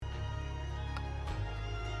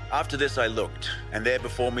After this I looked, and there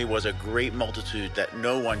before me was a great multitude that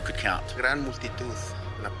no one could count. Gran multitud,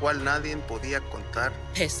 la cual nadie podía contar.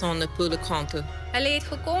 Personne ne peut le compter. Hulle het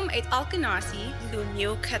gekom uit elke nasie, do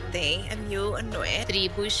new cadê and new anoe.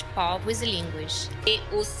 Tribos, povos e línguas. E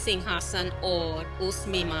os singhasan or os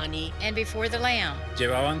mimani. And before the Lamb.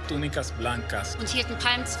 Llevaban túnicas blancas. Und hielten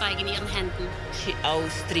Palmzweige in ihren Händen. Și au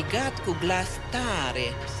strigat cu glas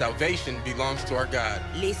tare. Salvation belongs to our God.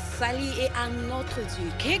 Les salis et à notre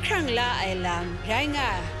Dieu. Kekrang la ai lam,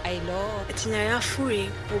 ranga ai lo. Etinaya furi,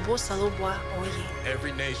 bobo salobwa oye.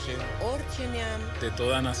 Every nation. Orice neam. De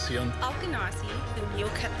toda nación. elke nasie, do new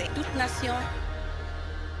cadê. toute nation.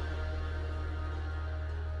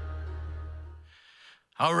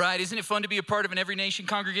 All right, isn't it fun to be a part of an Every Nation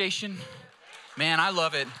congregation? Man, I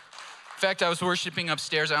love it. In fact, I was worshiping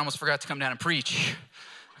upstairs. I almost forgot to come down and preach.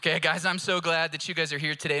 Okay, guys, I'm so glad that you guys are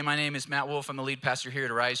here today. My name is Matt Wolf. I'm the lead pastor here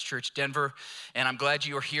at Arise Church Denver, and I'm glad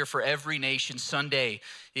you are here for Every Nation Sunday.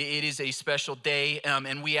 It is a special day,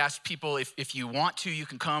 and we ask people if you want to, you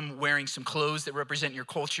can come wearing some clothes that represent your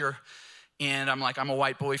culture. And I'm a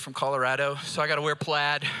white boy from Colorado, so I gotta wear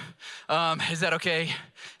plaid. Is that okay?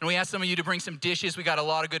 And we asked some of you to bring some dishes. We got a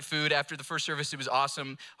lot of good food after the first service. It was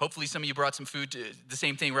awesome. Hopefully some of you brought some food to the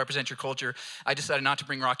same thing, represent your culture. I decided not to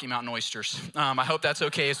bring Rocky Mountain oysters. I hope that's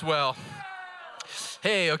okay as well.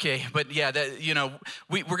 Hey, okay, but yeah,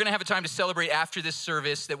 we're gonna have a time to celebrate after this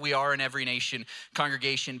service that we are an Every Nation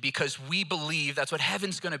congregation because we believe that's what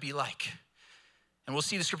heaven's gonna be like. And we'll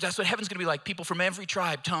see the scripture. That's what heaven's gonna be like. People from every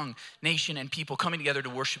tribe, tongue, nation, and people coming together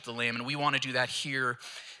to worship the Lamb. And we wanna do that here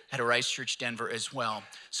at Arise Church Denver as well.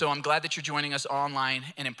 So I'm glad that you're joining us online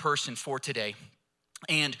and in person for today.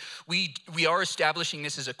 And we are establishing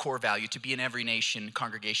this as a core value to be an Every Nation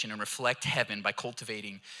congregation and reflect heaven by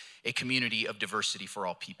cultivating a community of diversity for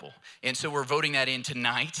all people. And so we're voting that in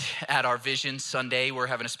tonight at our Vision Sunday. We're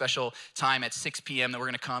having a special time at 6 p.m. that we're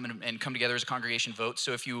gonna come and come together as a congregation vote.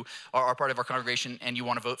 So if you are part of our congregation and you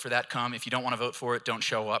wanna vote for that, come. If you don't wanna vote for it, don't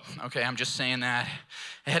show up. Okay, I'm just saying that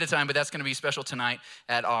ahead of time, but that's gonna be special tonight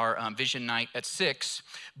at our Vision Night at 6.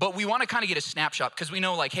 But we wanna kinda get a snapshot because we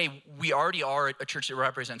know hey, we already are a church that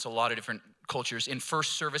represents a lot of different cultures. In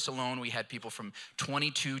first service alone, we had people from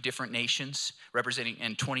 22 different nations representing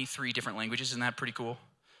in 23 different languages. Isn't that pretty cool?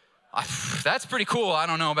 That's pretty cool. I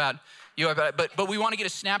don't know about you, but we want to get a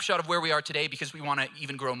snapshot of where we are today because we want to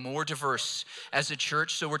even grow more diverse as a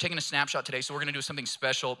church. So we're taking a snapshot today. So we're going to do something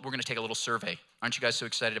special. We're going to take a little survey. Aren't you guys so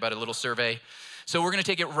excited about a little survey? So we're gonna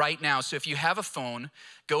take it right now. So if you have a phone,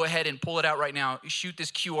 go ahead and pull it out right now. Shoot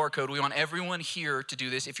this QR code. We want everyone here to do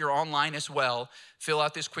this. If you're online as well, fill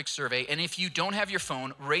out this quick survey. And if you don't have your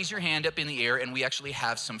phone, raise your hand up in the air and we actually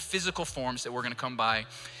have some physical forms that we're gonna come by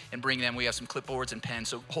and bring them. We have some clipboards and pens.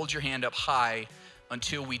 So hold your hand up high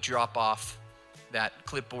until we drop off that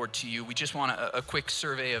clipboard to you. We just want a quick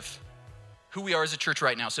survey of who we are as a church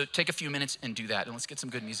right now. So take a few minutes and do that. And let's get some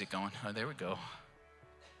good music going. Oh, there we go.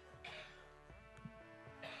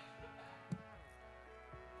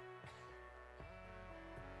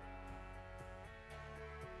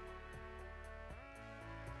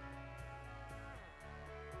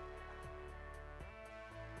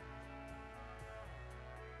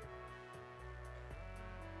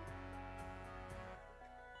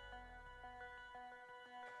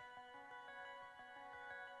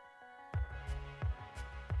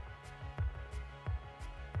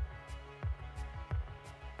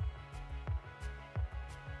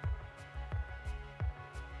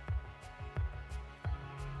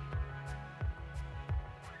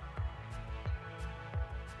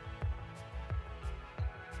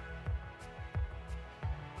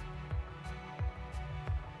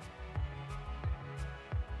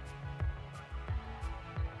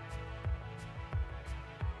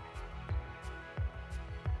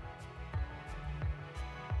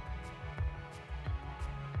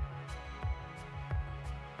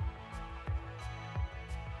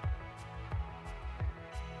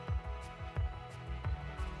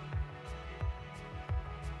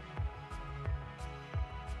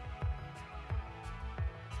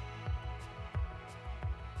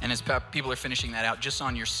 And as people are finishing that out, just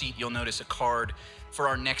on your seat, you'll notice a card for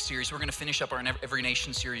our next series. We're gonna finish up our Every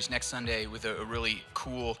Nation series next Sunday with a really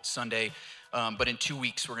cool Sunday. But in 2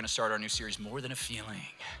 weeks, we're gonna start our new series, More Than a Feeling,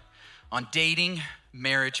 on dating,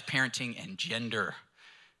 marriage, parenting, and gender.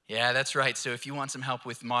 Yeah, that's right. So if you want some help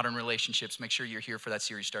with modern relationships, make sure you're here for that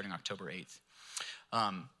series starting October 8th.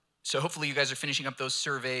 So hopefully you guys are finishing up those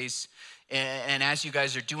surveys. And as you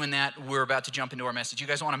guys are doing that, we're about to jump into our message. You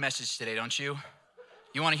guys want a message today, don't you?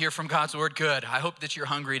 You want to hear from God's word? Good. I hope that you're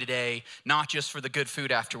hungry today, not just for the good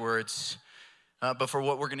food afterwards, but for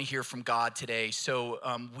what we're going to hear from God today. So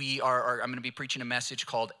I'm going to be preaching a message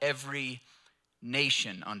called Every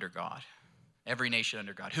Nation Under God. Every nation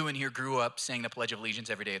under God. Who in here grew up saying the Pledge of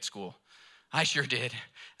Allegiance every day at school? I sure did.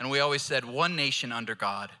 And we always said one nation under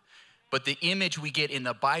God. But the image we get in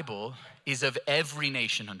the Bible is of every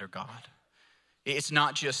nation under God. It's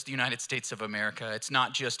not just the United States of America. It's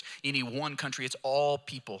not just any one country. It's all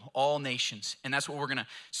people, all nations. And that's what we're going to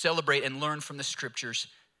celebrate and learn from the scriptures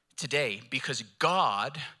today, because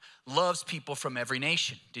God loves people from every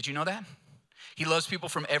nation. Did you know that? He loves people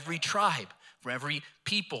from every tribe, from every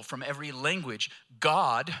people, from every language.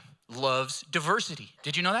 God loves diversity.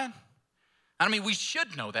 Did you know that? I mean, we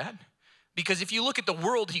should know that, because if you look at the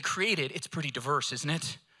world he created, it's pretty diverse, isn't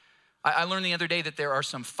it? I learned the other day that there are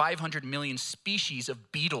some 500 million species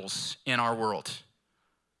of beetles in our world.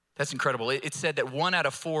 That's incredible. It said that 1 out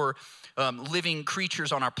of 4 living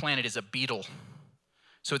creatures on our planet is a beetle.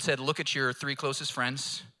 So it said, look at your 3 closest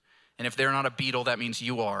friends, and if they're not a beetle, that means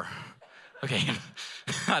you are. Okay,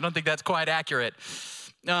 I don't think that's quite accurate.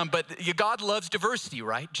 But God loves diversity,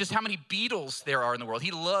 right? Just how many beetles there are in the world.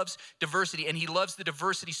 He loves diversity, and he loves the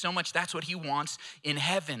diversity so much, that's what he wants in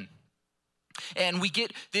heaven. And we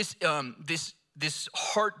get this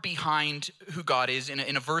heart behind who God is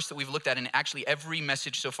in a verse that we've looked at in actually every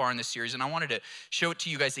message so far in this series. And I wanted to show it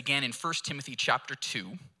to you guys again in 1 Timothy chapter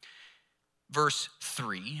 2. Verse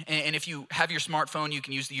 3, and if you have your smartphone, you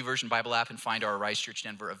can use the YouVersion Bible app and find our Rise Church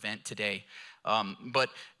Denver event today. But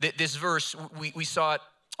this verse, we saw it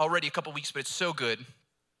already a couple weeks, but it's so good.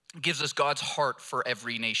 It gives us God's heart for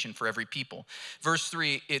every nation, for every people. Verse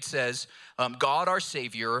 3, it says, God our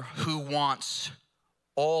Savior, who wants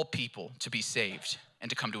all people to be saved and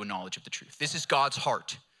to come to a knowledge of the truth. This is God's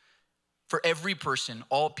heart for every person,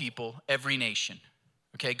 all people, every nation.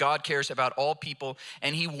 Okay, God cares about all people,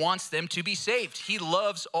 and he wants them to be saved. He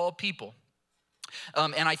loves all people.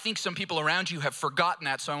 And I think some people around you have forgotten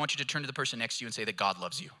that, so I want you to turn to the person next to you and say that God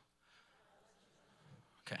loves you.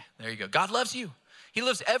 Okay, there you go. God loves you. He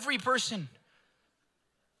loves every person.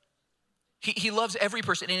 He loves every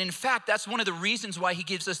person. And in fact, that's one of the reasons why he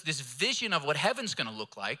gives us this vision of what heaven's gonna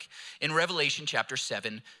look like in Revelation chapter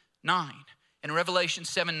 7:9. In Revelation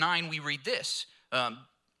 7:9, we read this.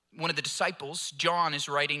 One of the disciples, John, is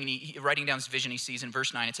writing down this vision he sees in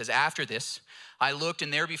verse 9. It says, after this, I looked,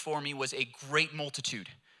 and there before me was a great multitude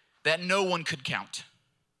that no one could count,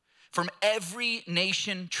 from every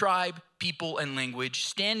nation, tribe, people, and language,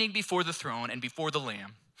 standing before the throne and before the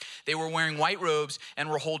Lamb. They were wearing white robes and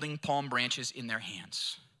were holding palm branches in their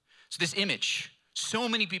hands. So this image, so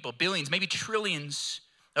many people, billions, maybe trillions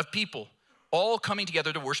of people, all coming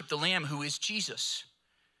together to worship the Lamb, who is Jesus.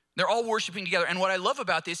 They're all worshiping together. And what I love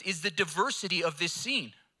about this is the diversity of this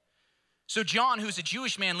scene. So John, who's a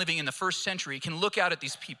Jewish man living in the first century, can look out at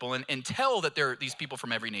these people and tell that they're these people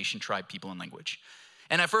from every nation, tribe, people, and language.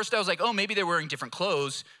 And at first I was like, oh, maybe they're wearing different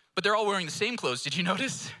clothes, but they're all wearing the same clothes. Did you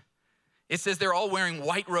notice? It says they're all wearing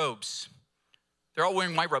white robes. They're all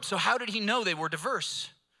wearing white robes. So how did he know they were diverse?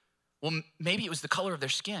 Well, maybe it was the color of their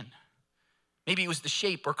skin. Maybe it was the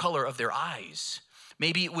shape or color of their eyes.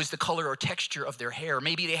 Maybe it was the color or texture of their hair.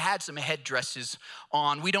 Maybe they had some headdresses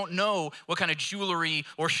on. We don't know what kind of jewelry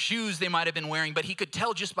or shoes they might have been wearing, but he could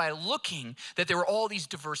tell just by looking that there were all these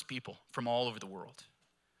diverse people from all over the world.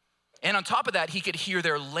 And on top of that, he could hear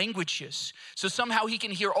their languages. So somehow he can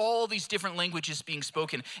hear all these different languages being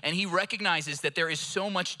spoken, and he recognizes that there is so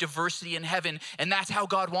much diversity in heaven, and that's how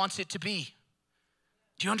God wants it to be.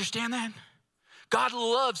 Do you understand that? God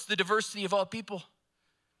loves the diversity of all people.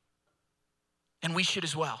 And we should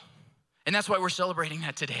as well. And that's why we're celebrating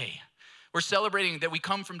that today. We're celebrating that we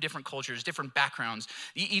come from different cultures, different backgrounds,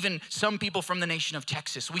 even some people from the nation of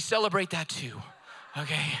Texas. We celebrate that too,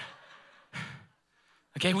 okay?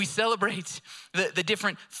 Okay, we celebrate the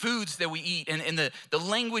different foods that we eat and the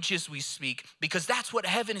languages we speak, because that's what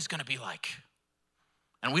heaven is gonna be like.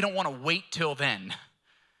 And we don't wanna wait till then.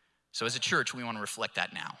 So as a church, we wanna reflect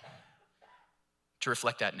that now.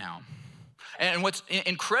 And what's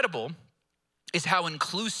incredible is how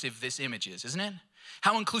inclusive this image is, isn't it?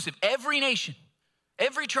 How inclusive. Every nation,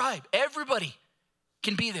 every tribe, everybody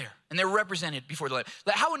can be there, and they're represented before the Lamb.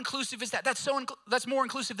 How inclusive is that? That's more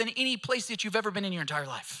inclusive than any place that you've ever been in your entire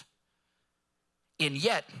life. And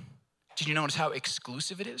yet, did you notice how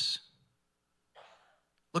exclusive it is?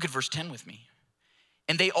 Look at verse 10 with me.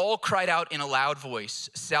 And they all cried out in a loud voice,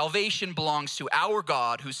 salvation belongs to our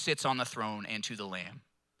God who sits on the throne and to the Lamb.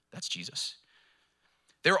 That's Jesus.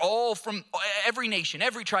 They're all from every nation,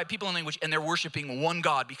 every tribe, people, and language, and they're worshiping one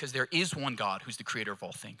God, because there is one God who's the creator of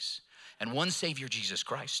all things, and one Savior, Jesus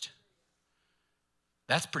Christ.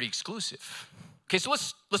 That's pretty exclusive. Okay, so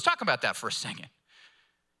let's talk about that for a second.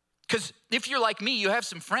 Because if you're like me, you have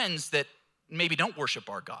some friends that maybe don't worship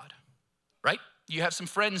our God, right? You have some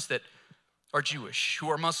friends that are Jewish, who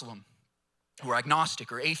are Muslim, who are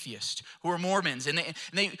agnostic or atheist, who are Mormons, and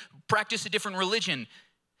they practice a different religion.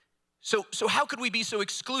 So how could we be so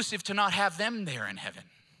exclusive to not have them there in heaven?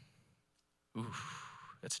 Ooh,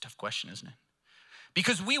 that's a tough question, isn't it?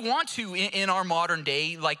 Because we want to, in our modern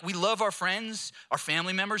day, like we love our friends, our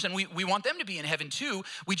family members, and we want them to be in heaven too.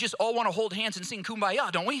 We just all want to hold hands and sing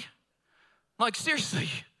Kumbaya, don't we? Like seriously,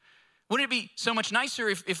 wouldn't it be so much nicer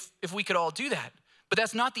if we could all do that? But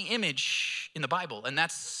that's not the image in the Bible, and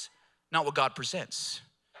that's not what God presents.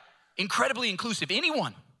 Incredibly inclusive.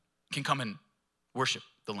 Anyone can come and worship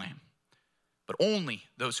the Lamb, but only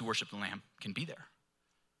those who worship the Lamb can be there.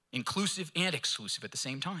 Inclusive and exclusive at the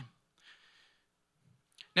same time.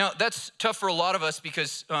 Now, that's tough for a lot of us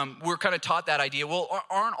because we're kind of taught that idea. Well,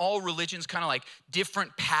 aren't all religions kind of like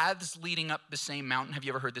different paths leading up the same mountain? Have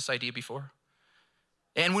you ever heard this idea before?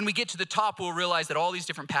 And when we get to the top, we'll realize that all these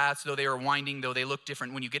different paths, though they are winding, though they look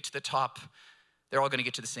different, when you get to the top, they're all going to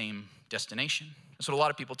get to the same destination. That's what a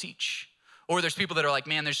lot of people teach. Or there's people that are like,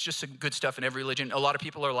 man, there's just some good stuff in every religion. A lot of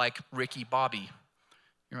people are like Ricky Bobby. You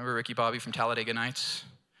remember Ricky Bobby from Talladega Nights?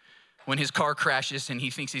 When his car crashes and he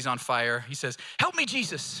thinks he's on fire, he says, help me,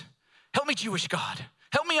 Jesus. Help me, Jewish God.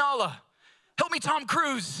 Help me, Allah. Help me, Tom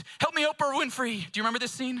Cruise. Help me, Oprah Winfrey. Do you remember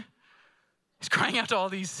this scene? He's crying out to all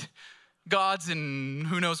these gods and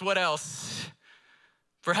who knows what else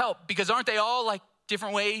for help, because aren't they all like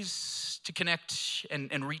different ways to connect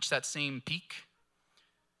and reach that same peak?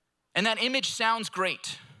 And that image sounds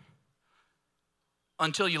great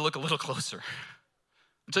until you look a little closer,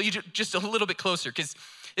 until you just a little bit closer, because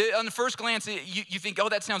on the first glance, you think, oh,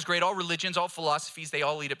 that sounds great. All religions, all philosophies, they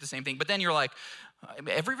all lead up to the same thing. But then you're like,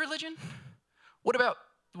 every religion? What about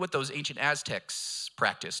what those ancient Aztecs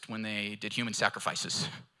practiced when they did human sacrifices?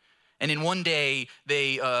 And in one day,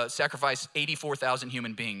 they sacrificed 84,000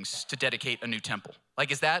 human beings to dedicate a new temple. Like,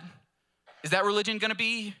 is that religion gonna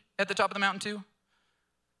be at the top of the mountain too?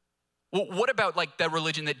 Well, what about like that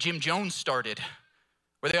religion that Jim Jones started,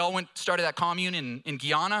 where they all started that commune in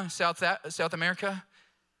Guyana, South America,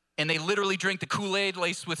 and they literally drank the Kool-Aid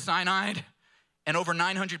laced with cyanide, and over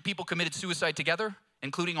 900 people committed suicide together,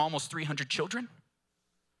 including almost 300 children?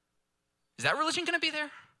 Is that religion gonna be there?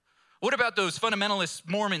 What about those fundamentalist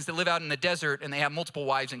Mormons that live out in the desert and they have multiple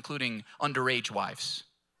wives, including underage wives?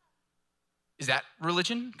 Is that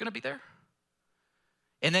religion gonna be there?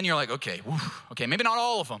 And then you're like, okay, maybe not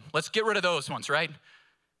all of them. Let's get rid of those ones, right?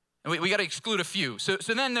 And we gotta exclude a few. So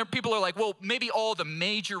then people are like, well, maybe all the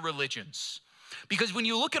major religions. Because when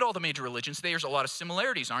you look at all the major religions, there's a lot of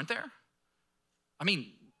similarities, aren't there? I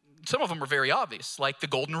mean, some of them are very obvious, like the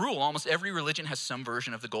golden rule. Almost every religion has some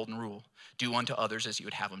version of the golden rule. Do unto others as you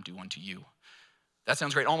would have them do unto you. That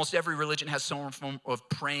sounds great. Almost every religion has some form of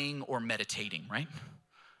praying or meditating, right?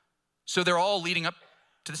 So they're all leading up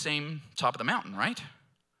to the same top of the mountain, right?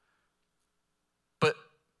 But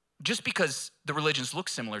just because the religions look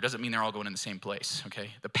similar doesn't mean they're all going in the same place,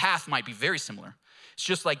 okay? The path might be very similar. It's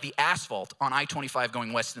just like the asphalt on I-25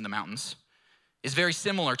 going west in the mountains is very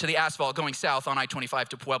similar to the asphalt going south on I-25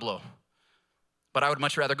 to Pueblo. But I would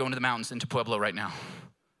much rather go into the mountains than to Pueblo right now.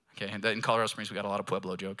 Okay, and in Colorado Springs, we got a lot of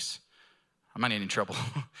Pueblo jokes. I might get in trouble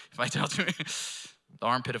if I tell you the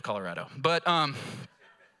armpit of Colorado. But,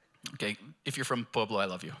 okay, if you're from Pueblo, I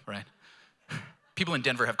love you, right? People in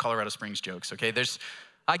Denver have Colorado Springs jokes, okay?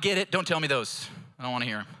 I get it, don't tell me those. I don't wanna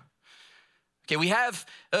hear them. Okay, we have,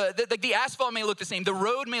 the asphalt may look the same, the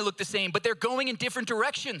road may look the same, but they're going in different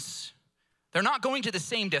directions. They're not going to the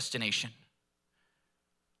same destination.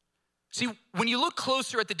 See, when you look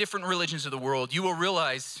closer at the different religions of the world, you will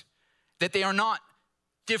realize that they are not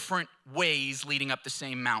different ways leading up the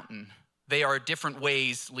same mountain. They are different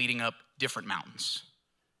ways leading up different mountains,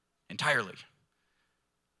 entirely.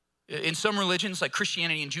 In some religions, like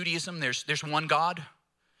Christianity and Judaism, there's one God.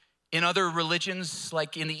 In other religions,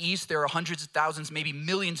 like in the East, there are hundreds of thousands, maybe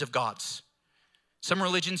millions of gods. Some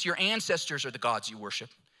religions, your ancestors are the gods you worship.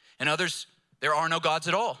 In others, there are no gods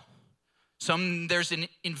at all. Some, there's an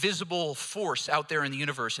invisible force out there in the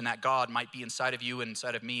universe, and that God might be inside of you and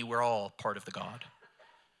inside of me. We're all part of the God.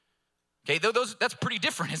 Okay, that's pretty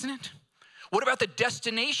different, isn't it? What about the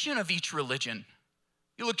destination of each religion?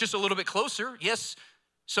 You look just a little bit closer. Yes,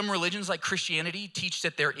 some religions like Christianity teach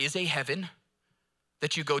that there is a heaven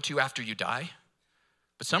that you go to after you die.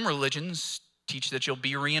 But some religions teach that you'll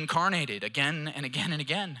be reincarnated again and again and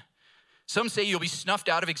again. Some say you'll be snuffed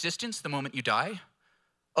out of existence the moment you die.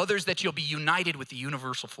 Others that you'll be united with the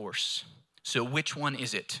universal force. So which one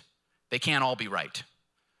is it? They can't all be right.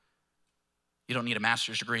 You don't need a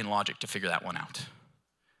master's degree in logic to figure that one out.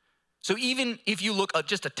 So even if you look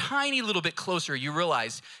just a tiny little bit closer, you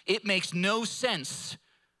realize it makes no sense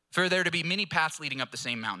for there to be many paths leading up the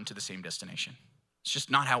same mountain to the same destination. It's just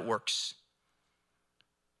not how it works.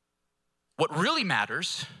 What really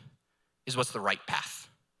matters is what's the right path,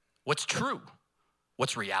 what's true,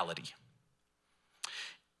 what's reality.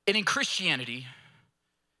 And in Christianity,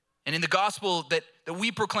 and in the gospel that we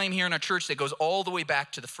proclaim here in our church that goes all the way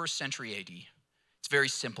back to the 1st century AD, it's very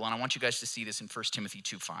simple, and I want you guys to see this in 1 Timothy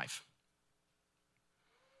 2:5.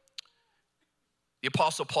 The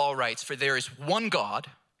Apostle Paul writes, "For there is one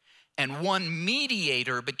God and one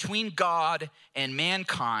mediator between God and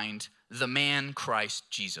mankind, the man Christ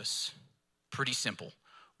Jesus." Pretty simple.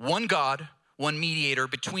 One God, one mediator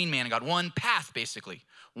between man and God. One path, basically.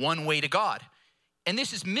 One way to God. And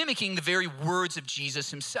this is mimicking the very words of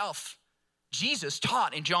Jesus himself. Jesus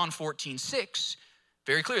taught in John 14:6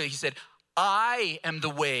 very clearly. He said, "I am the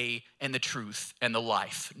way and the truth and the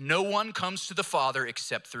life. No one comes to the Father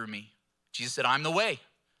except through me." Jesus said, "I'm the way."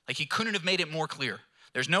 Like, he couldn't have made it more clear.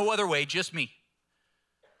 There's no other way, just me.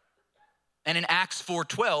 And in Acts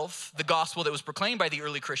 4:12, the gospel that was proclaimed by the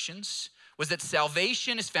early Christians was that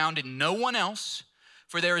salvation is found in no one else,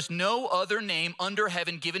 for there is no other name under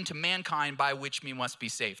heaven given to mankind by which we must be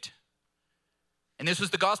saved. And this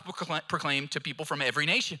was the gospel proclaimed to people from every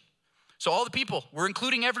nation. So all the people, we're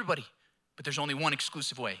including everybody, but there's only one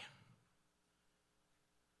exclusive way.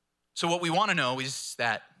 So what we want to know is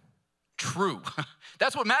that true.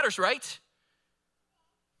 That's what matters, right?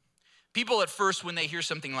 People at first, when they hear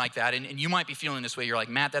something like that, and you might be feeling this way, you're like,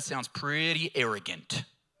 "Matt, that sounds pretty arrogant.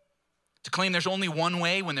 To claim there's only one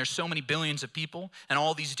way when there's so many billions of people and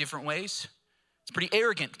all these different ways, it's pretty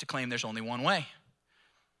arrogant to claim there's only one way."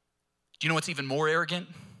 Do you know what's even more arrogant?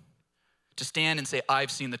 To stand and say,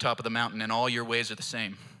 "I've seen the top of the mountain and all your ways are the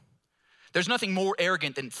same." There's nothing more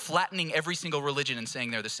arrogant than flattening every single religion and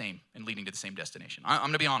saying they're the same and leading to the same destination. I'm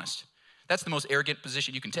gonna be honest. That's the most arrogant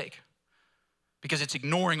position you can take, because it's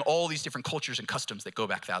ignoring all these different cultures and customs that go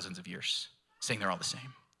back thousands of years, saying they're all the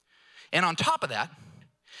same. And on top of that,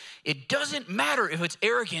 it doesn't matter if it's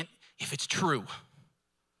arrogant, if it's true.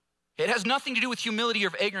 It has nothing to do with humility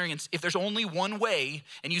or arrogance. If there's only one way,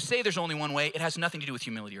 and you say there's only one way, it has nothing to do with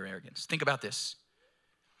humility or arrogance. Think about this.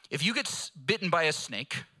 If you get bitten by a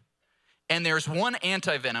snake, and there's one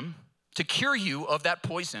antivenom to cure you of that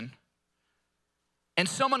poison, and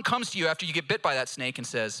someone comes to you after you get bit by that snake and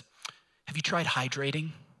says, "Have you tried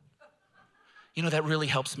hydrating? You know, that really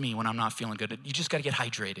helps me when I'm not feeling good. You just gotta get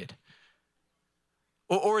hydrated."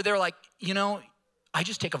 Or they're like, "You know, I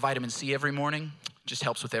just take a vitamin C every morning. It just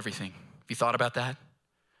helps with everything." Have you thought about that?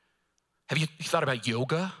 Have you thought about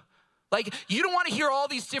yoga? Like, you don't want to hear all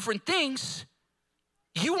these different things.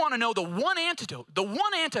 You want to know the one antidote, the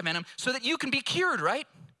one antivenom, so that you can be cured, right?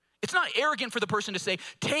 It's not arrogant for the person to say,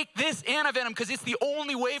 "Take this antivenom because it's the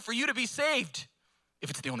only way for you to be saved," if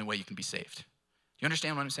it's the only way you can be saved. Do you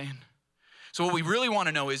understand what I'm saying? So what we really want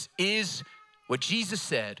to know is what Jesus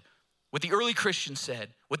said, what the early Christians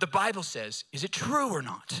said, what the Bible says, is it true or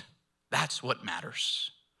not? That's what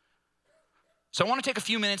matters. So I want to take a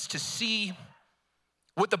few minutes to see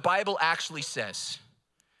what the Bible actually says,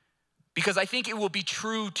 because I think it will be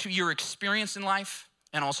true to your experience in life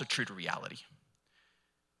and also true to reality.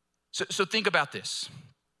 So think about this.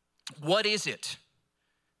 What is it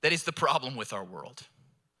that is the problem with our world?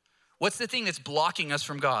 What's the thing that's blocking us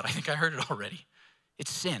from God? I think I heard it already.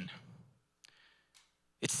 It's sin.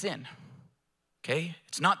 It's sin, okay?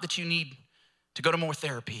 It's not that you need to go to more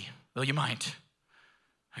therapy, though you might,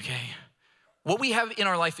 okay? What we have in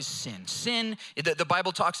our life is sin. Sin, the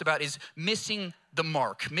Bible talks about, is missing the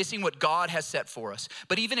mark, missing what God has set for us.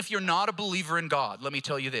 But even if you're not a believer in God, let me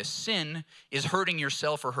tell you this, sin is hurting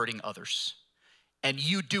yourself or hurting others, and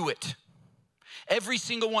you do it. Every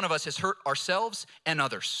single one of us has hurt ourselves and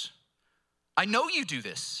others. I know you do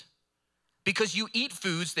this, because you eat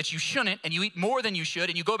foods that you shouldn't, and you eat more than you should,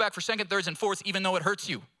 and you go back for second, thirds, and fourths even though it hurts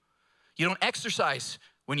you. You don't exercise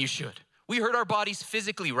when you should. We hurt our bodies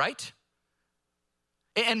physically, right?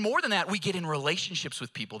 And more than that, we get in relationships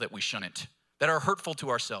with people that we shouldn't, that are hurtful to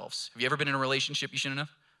ourselves. Have you ever been in a relationship you shouldn't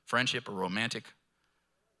have? Friendship or romantic?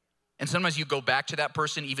 And sometimes you go back to that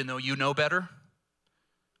person even though you know better.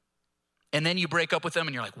 And then you break up with them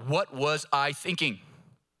and you're like, "What was I thinking?"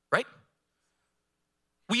 Right?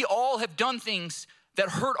 We all have done things that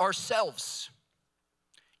hurt ourselves,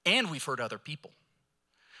 and we've hurt other people.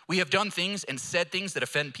 We have done things and said things that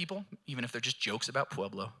offend people, even if they're just jokes about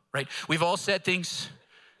Pueblo, right? We've all said things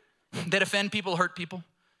that offend people, hurt people.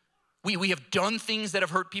 We have done things that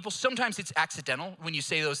have hurt people. Sometimes it's accidental when you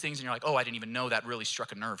say those things and you're like, "Oh, I didn't even know that really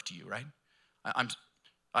struck a nerve to you," right?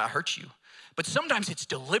 I hurt you. But sometimes it's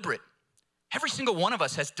deliberate. Every single one of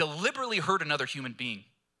us has deliberately hurt another human being.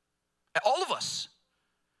 All of us.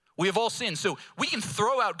 We have all sinned. So we can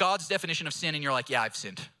throw out God's definition of sin and you're like, yeah, I've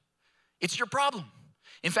sinned. It's your problem.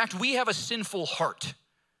 In fact, we have a sinful heart.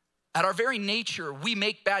 At our very nature, we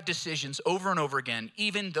make bad decisions over and over again,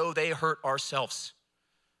 even though they hurt ourselves.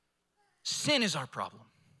 Sin is our problem.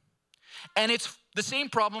 And it's the same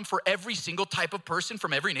problem for every single type of person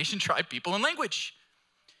from every nation, tribe, people, and language.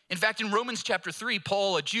 In fact, in Romans chapter 3,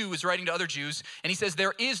 Paul, a Jew, is writing to other Jews, and he says,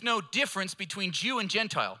 there is no difference between Jew and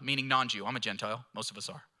Gentile, meaning non-Jew. I'm a Gentile, most of us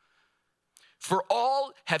are. For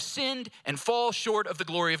all have sinned and fall short of the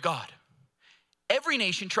glory of God. Every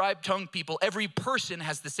nation, tribe, tongue, people, every person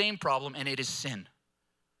has the same problem, and it is sin.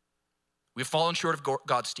 We have fallen short of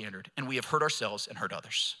God's standard, and we have hurt ourselves and hurt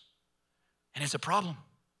others. And it's a problem.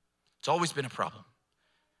 It's always been a problem.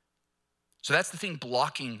 So that's the thing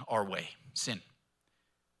blocking our way, sin.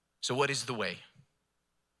 So what is the way?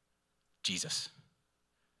 Jesus.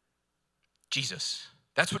 Jesus.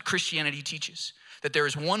 That's what Christianity teaches, that there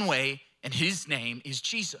is one way and his name is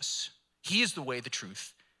Jesus. He is the way, the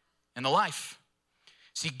truth, and the life.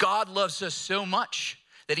 See, God loves us so much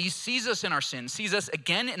that he sees us in our sin, sees us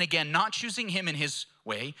again and again, not choosing him in his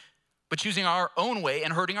way, but choosing our own way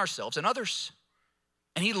and hurting ourselves and others.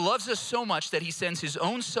 And he loves us so much that he sends his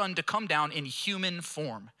own son to come down in human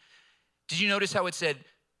form. Did you notice how it said,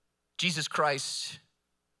 Jesus Christ,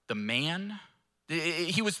 the man?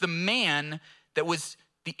 He was the man that was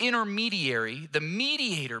the intermediary, the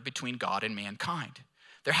mediator between God and mankind.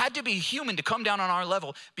 There had to be a human to come down on our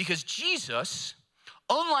level because Jesus,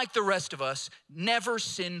 unlike the rest of us, never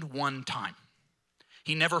sinned one time.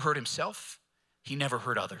 He never hurt himself. He never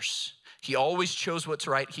hurt others. He always chose what's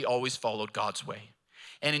right. He always followed God's way.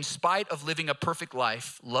 And in spite of living a perfect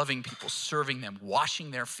life, loving people, serving them,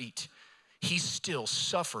 washing their feet, he still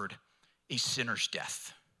suffered a sinner's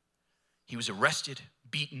death. He was arrested,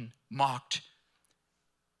 beaten, mocked,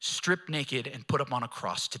 stripped naked, and put up on a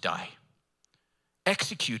cross to die.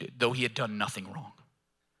 Executed, though he had done nothing wrong.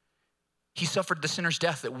 He suffered the sinner's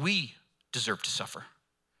death that we deserve to suffer.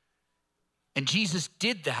 And Jesus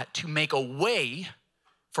did that to make a way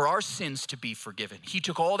for our sins to be forgiven. He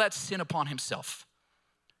took all that sin upon himself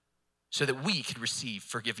so that we could receive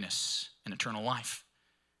forgiveness and eternal life.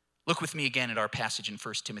 Look with me again at our passage in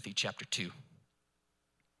 1 Timothy chapter 2. It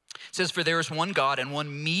says, for there is one God and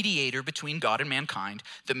one mediator between God and mankind,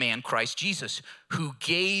 the man Christ Jesus, who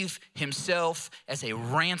gave himself as a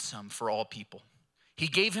ransom for all people. He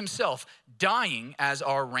gave himself, dying as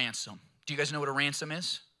our ransom. Do you guys know what a ransom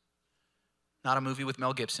is? Not a movie with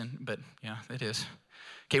Mel Gibson, but yeah, it is.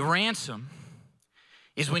 Okay, ransom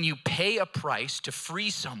is when you pay a price to free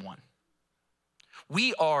someone.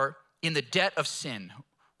 We are in the debt of sin.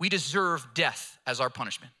 We deserve death as our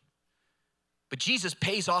punishment. But Jesus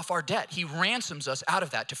pays off our debt. He ransoms us out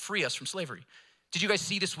of that to free us from slavery. Did you guys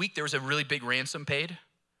see this week there was a really big ransom paid? You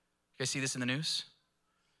guys see this in the news?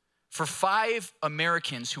 For 5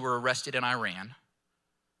 Americans who were arrested in Iran,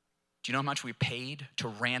 do you know how much we paid to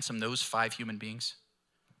ransom those 5 human beings?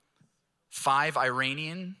 5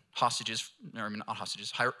 Iranian hostages, or not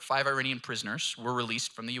hostages, 5 Iranian prisoners were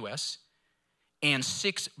released from the US, and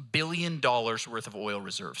 $6 billion worth of oil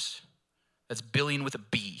reserves. That's billion with a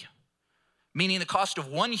B. Meaning the cost of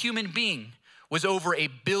one human being was over $1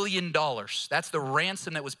 billion. That's the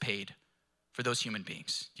ransom that was paid for those human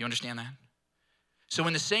beings. Do you understand that? So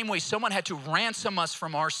in the same way, someone had to ransom us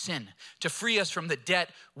from our sin, to free us from the debt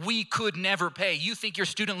we could never pay. You think your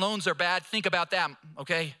student loans are bad? Think about that,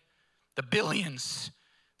 okay? The billions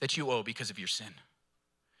that you owe because of your sin.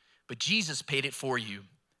 But Jesus paid it for you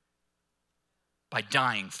by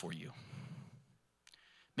dying for you.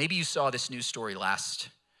 Maybe you saw this news story last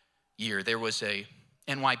year. There was a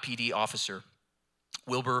NYPD officer,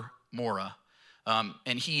 Wilbur Mora,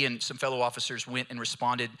 and he and some fellow officers went and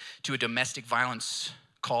responded to a domestic violence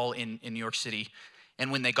call in New York City.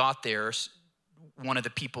 And when they got there, one of the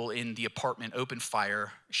people in the apartment opened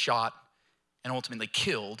fire, shot, and ultimately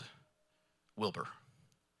killed Wilbur.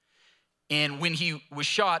 And when he was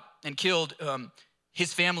shot and killed,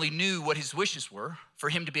 his family knew what his wishes were, for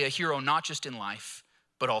him to be a hero not just in life,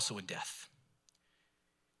 but also in death.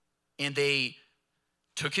 And they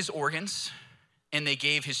took his organs, and they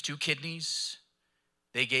gave his 2 kidneys,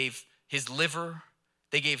 they gave his liver,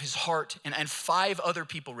 they gave his heart, and 5 other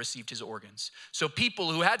people received his organs. So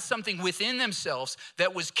people who had something within themselves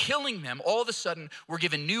that was killing them, all of a sudden were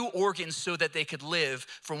given new organs so that they could live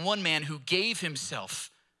from one man who gave himself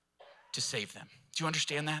to save them. Do you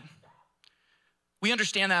understand that? We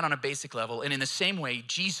understand that on a basic level, and in the same way,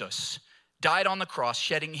 Jesus died on the cross,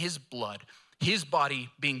 shedding his blood. his body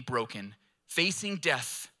being broken, facing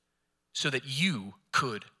death so that you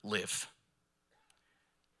could live.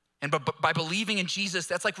 And by believing in Jesus,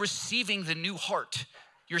 that's like receiving the new heart.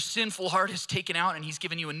 Your sinful heart is taken out and he's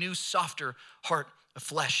given you a new, softer heart of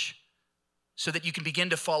flesh so that you can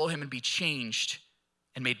begin to follow him and be changed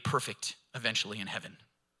and made perfect eventually in heaven.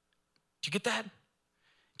 Do you get that?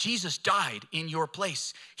 Jesus died in your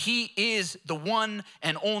place. He is the one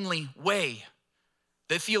and only way.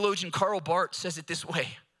 The theologian Karl Barth says it this way.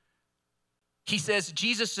 He says,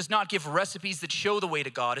 Jesus does not give recipes that show the way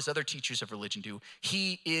to God as other teachers of religion do.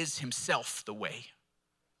 He is himself the way.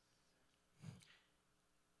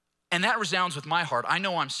 And that resounds with my heart. I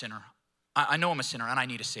know I'm a sinner. I know I'm a sinner and I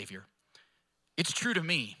need a savior. It's true to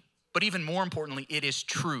me, but even more importantly, it is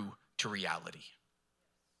true to reality.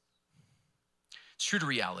 It's true to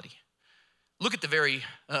reality. Look at the very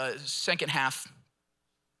second half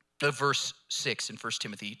of verse 6 in 1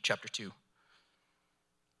 Timothy chapter 2.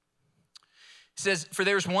 It says, for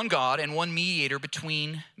there is one God and one mediator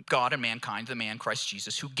between God and mankind, the man Christ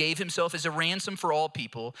Jesus, who gave himself as a ransom for all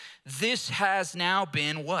people. This has now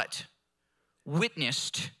been what?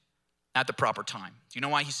 Witnessed at the proper time. Do you know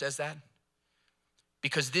why he says that?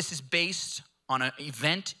 Because this is based on an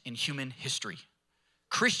event in human history.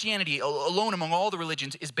 Christianity alone among all the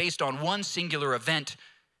religions is based on one singular event.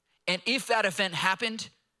 And if that event happened,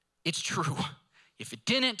 it's true. If it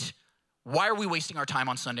didn't, why are we wasting our time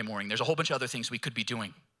on Sunday morning? There's a whole bunch of other things we could be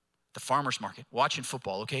doing. The farmer's market, watching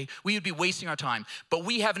football, okay? We would be wasting our time. But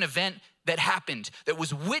we have an event that happened that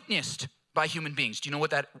was witnessed by human beings. Do you know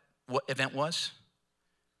what event was?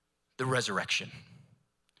 The resurrection.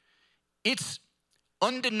 It's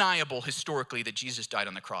undeniable historically that Jesus died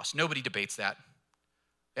on the cross. Nobody debates that.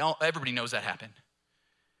 Everybody knows that happened.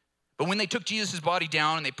 But when they took Jesus' body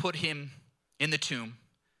down and they put him in the tomb,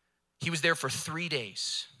 he was there for 3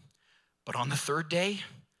 days. But on the third day,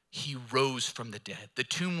 he rose from the dead. The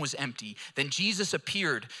tomb was empty. Then Jesus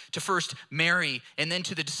appeared to first Mary and then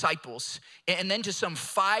to the disciples and then to some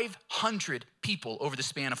 500 people over the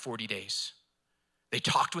span of 40 days. They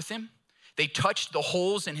talked with him. They touched the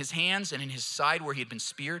holes in his hands and in his side where he had been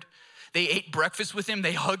speared. They ate breakfast with him.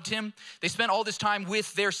 They hugged him. They spent all this time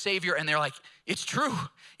with their Savior and they're like, it's true.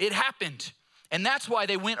 It happened. And that's why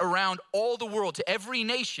they went around all the world to every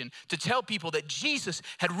nation to tell people that Jesus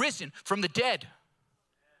had risen from the dead.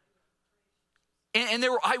 And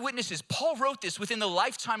there were eyewitnesses. Paul wrote this within the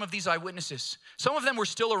lifetime of these eyewitnesses. Some of them were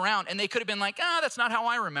still around and they could have been like, that's not how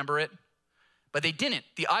I remember it. But they didn't.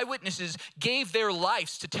 The eyewitnesses gave their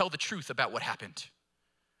lives to tell the truth about what happened.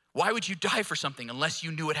 Why would you die for something unless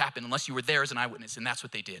you knew it happened, unless you were there as an eyewitness? And that's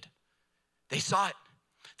what they did. They saw it.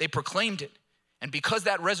 They proclaimed it. And because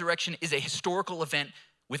that resurrection is a historical event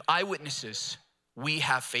with eyewitnesses, we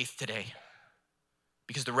have faith today.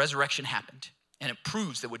 Because the resurrection happened. And it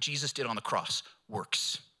proves that what Jesus did on the cross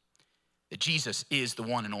works. That Jesus is the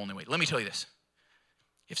one and only way. Let me tell you this.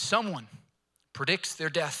 If someone predicts their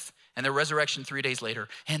death and their resurrection 3 days later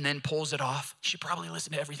and then pulls it off, you should probably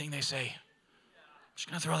listen to everything they say. I'm just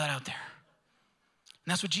gonna throw that out there.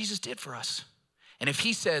 And that's what Jesus did for us. And if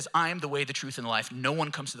he says, I am the way, the truth, and the life, no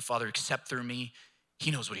one comes to the Father except through me,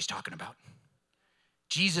 he knows what he's talking about.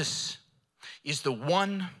 Jesus is the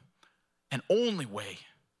one and only way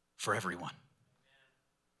for everyone.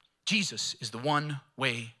 Jesus is the one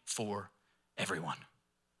way for everyone.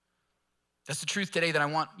 That's the truth today that I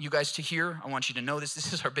want you guys to hear. I want you to know this.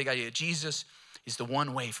 This is our big idea. Jesus is the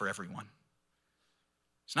one way for everyone.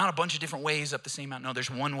 It's not a bunch of different ways up the same mountain. No,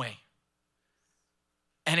 there's one way.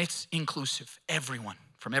 And it's inclusive. Everyone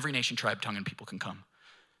from every nation, tribe, tongue, and people can come.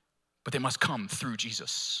 But they must come through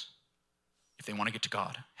Jesus if they want to get to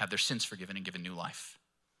God, have their sins forgiven, and given new life.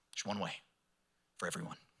 There's one way for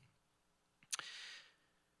everyone.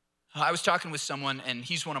 I was talking with someone, and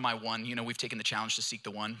he's one of my one. You know, we've taken the challenge to seek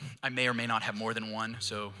the one. I may or may not have more than one,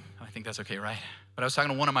 so I think that's okay, right? But I was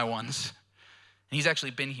talking to one of my ones, and he's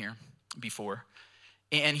actually been here before.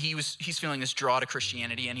 And he's feeling this draw to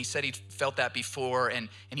Christianity, and he said he felt that before, and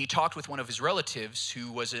he talked with one of his relatives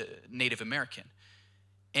who was a Native American.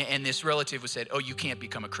 And this relative said, you can't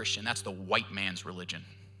become a Christian. That's the white man's religion.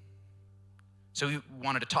 So he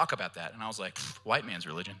wanted to talk about that, and I was like, white man's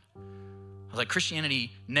religion? I was like,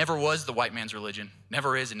 Christianity never was the white man's religion,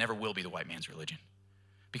 never is and never will be the white man's religion.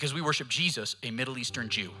 Because we worship Jesus, a Middle Eastern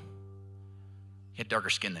Jew. He had darker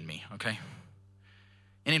skin than me, okay?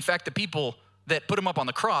 And in fact, the people that put him up on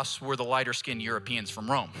the cross were the lighter skinned Europeans from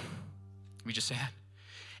Rome. We just say that.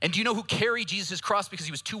 And do you know who carried Jesus' cross because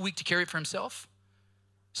he was too weak to carry it for himself?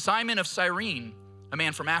 Simon of Cyrene, a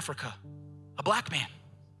man from Africa, a black man,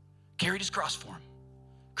 carried his cross for him.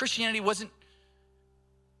 Christianity wasn't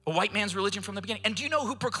A white man's religion from the beginning. And do you know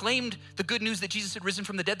who proclaimed the good news that Jesus had risen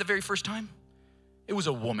from the dead the very first time? It was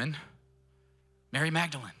a woman, Mary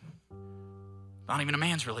Magdalene. Not even a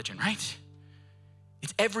man's religion, right?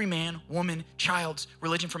 It's every man, woman, child's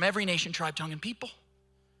religion from every nation, tribe, tongue, and people.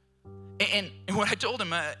 And what I told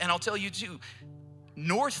him, and I'll tell you too,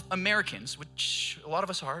 North Americans, which a lot of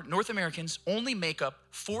us are, North Americans only make up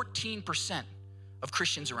 14% of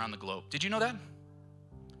Christians around the globe. Did you know that?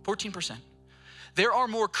 14%. There are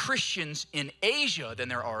more Christians in Asia than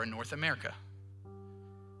there are in North America.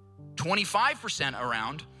 25%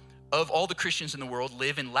 around of all the Christians in the world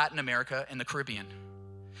live in Latin America and the Caribbean.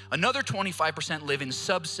 Another 25% live in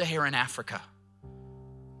sub-Saharan Africa.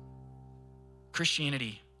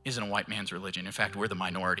 Christianity isn't a white man's religion. In fact, we're the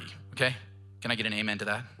minority, okay? Can I get an amen to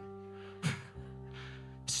that?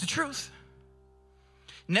 It's the truth.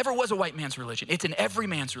 Never was a white man's religion. It's an every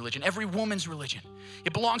man's religion, every woman's religion.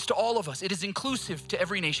 It belongs to all of us. It is inclusive to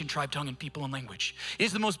every nation, tribe, tongue, and people and language. It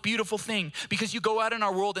is the most beautiful thing because you go out in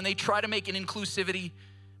our world and they try to make an inclusivity,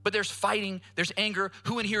 but there's fighting, there's anger.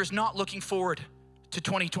 Who in here is not looking forward to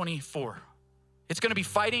 2024? It's gonna be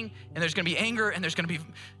fighting and there's gonna be anger and it's gonna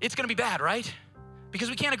be bad, right? Because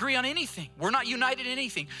we can't agree on anything. We're not united in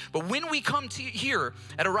anything. But when we come to here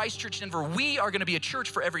at Arise Church Denver, we are gonna be a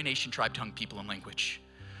church for every nation, tribe, tongue, people, and language.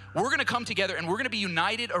 We're gonna come together and we're gonna be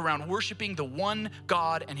united around worshiping the one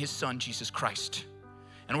God and his son, Jesus Christ.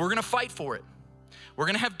 And we're gonna fight for it. We're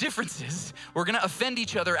gonna have differences. We're gonna offend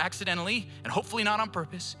each other accidentally and hopefully not on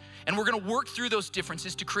purpose. And we're gonna work through those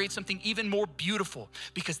differences to create something even more beautiful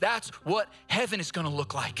because that's what heaven is gonna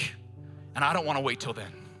look like. And I don't wanna wait till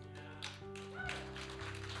then.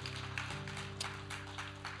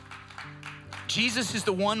 Jesus is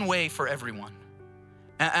the one way for everyone.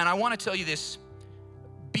 And I wanna tell you this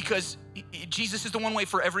because Jesus is the one way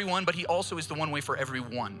for everyone, but he also is the one way for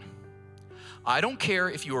everyone. I don't care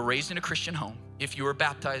if you were raised in a Christian home, if you were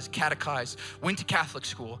baptized, catechized, went to Catholic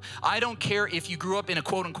school. I don't care if you grew up in a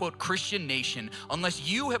quote unquote Christian nation. Unless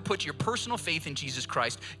you have put your personal faith in Jesus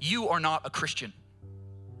Christ, you are not a Christian.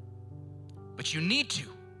 But you need to,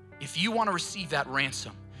 if you want to receive that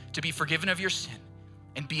ransom, to be forgiven of your sin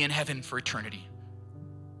and be in heaven for eternity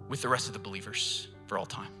with the rest of the believers for all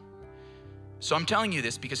time. So I'm telling you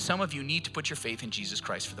this because some of you need to put your faith in Jesus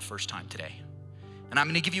Christ for the first time today. And I'm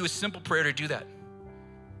gonna give you a simple prayer to do that.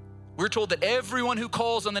 We're told that everyone who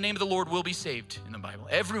calls on the name of the Lord will be saved in the Bible,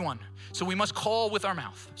 everyone. So we must call with our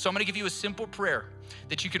mouth. So I'm gonna give you a simple prayer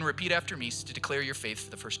that you can repeat after me to declare your faith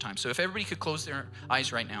for the first time. So if everybody could close their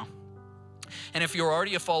eyes right now. And if you're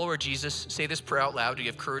already a follower of Jesus, say this prayer out loud to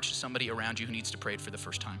give courage to somebody around you who needs to pray it for the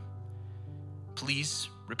first time. Please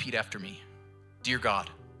repeat after me. Dear God,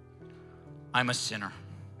 I'm a sinner.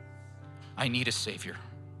 I need a Savior.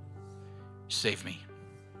 Save me.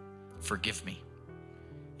 Forgive me.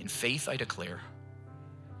 In faith, I declare,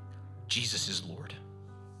 Jesus is Lord.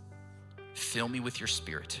 Fill me with your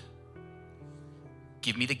Spirit.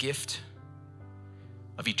 Give me the gift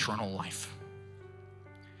of eternal life.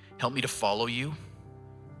 Help me to follow you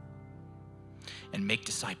and make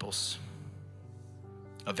disciples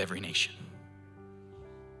of every nation.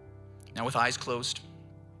 Now, with eyes closed,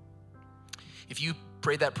 if you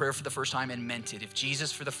prayed that prayer for the first time and meant it, if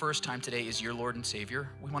Jesus for the first time today is your Lord and Savior,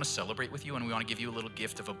 we want to celebrate with you and we want to give you a little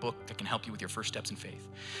gift of a book that can help you with your first steps in faith.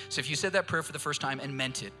 So if you said that prayer for the first time and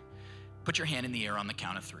meant it, put your hand in the air on the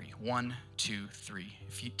count of 3. 1, 2, 3.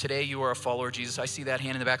 If today you are a follower of Jesus, I see that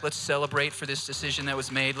hand in the back. Let's celebrate for this decision that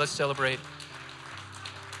was made. Let's celebrate.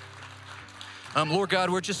 Lord God,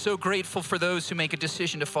 we're just so grateful for those who make a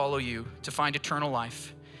decision to follow you, to find eternal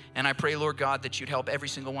life. And I pray, Lord God, that you'd help every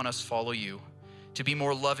single one of us follow you, to be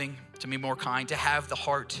more loving, to be more kind, to have the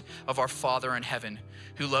heart of our Father in heaven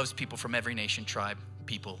who loves people from every nation, tribe,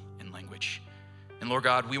 people, and language. And Lord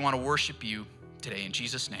God, we want to worship you today in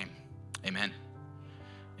Jesus' name. Amen.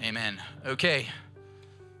 Amen. Okay.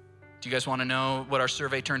 Do you guys want to know what our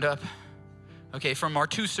survey turned up? Okay, from our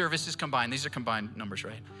 2 services combined, these are combined numbers,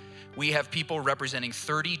 right? We have people representing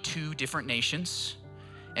 32 different nations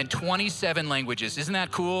and 27 languages. Isn't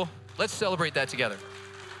that cool? Let's celebrate that together.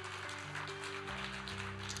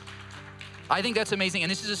 I think that's amazing,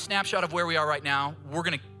 and this is a snapshot of where we are right now. We're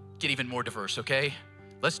gonna get even more diverse, okay?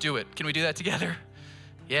 Let's do it. Can we do that together?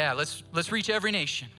 Yeah, let's reach every nation.